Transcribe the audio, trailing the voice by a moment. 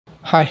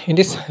Hi, in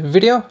this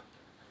video,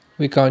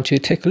 we're going to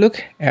take a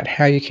look at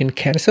how you can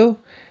cancel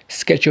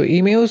scheduled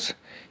emails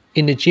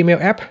in the Gmail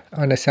app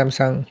on the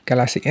Samsung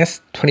Galaxy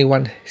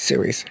S21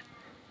 series.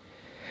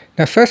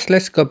 Now first,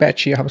 let's go back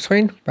to your home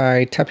screen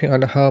by tapping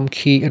on the home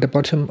key at the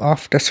bottom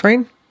of the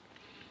screen.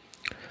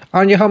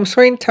 On your home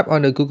screen, tap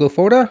on the Google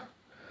folder,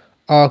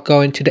 or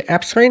go into the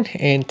app screen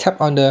and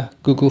tap on the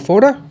Google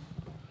folder.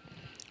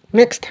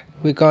 Next,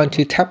 we're going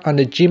to tap on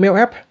the Gmail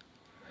app.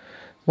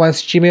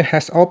 Once Gmail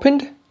has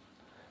opened,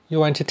 you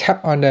want to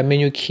tap on the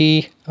menu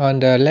key on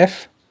the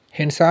left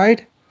hand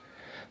side.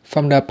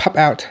 From the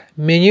pop-out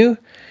menu,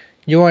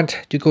 you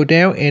want to go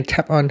down and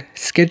tap on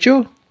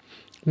schedule.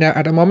 Now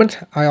at the moment,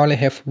 I only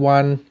have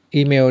one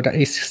email that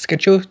is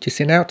scheduled to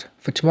send out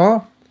for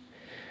tomorrow.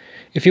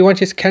 If you want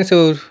to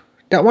cancel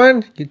that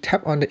one, you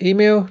tap on the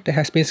email that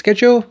has been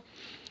scheduled,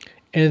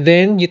 and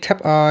then you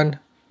tap on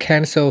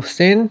cancel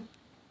send.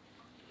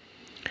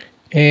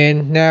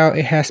 And now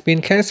it has been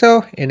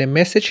cancelled and the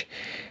message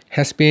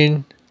has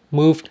been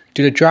moved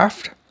to the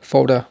draft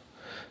folder.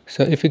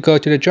 So if you go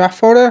to the draft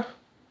folder,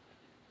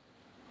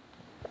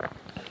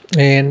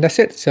 and that's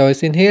it. So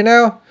it's in here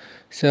now.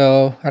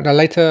 So at a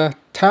later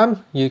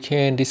time, you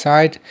can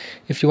decide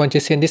if you want to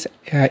send this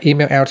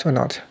email out or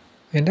not.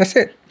 And that's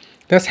it.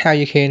 That's how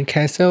you can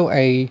cancel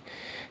a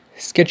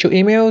scheduled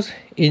emails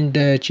in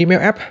the Gmail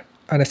app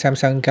on the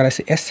Samsung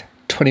Galaxy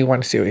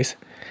S21 series.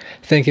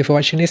 Thank you for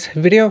watching this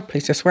video.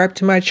 Please subscribe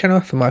to my channel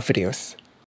for more videos.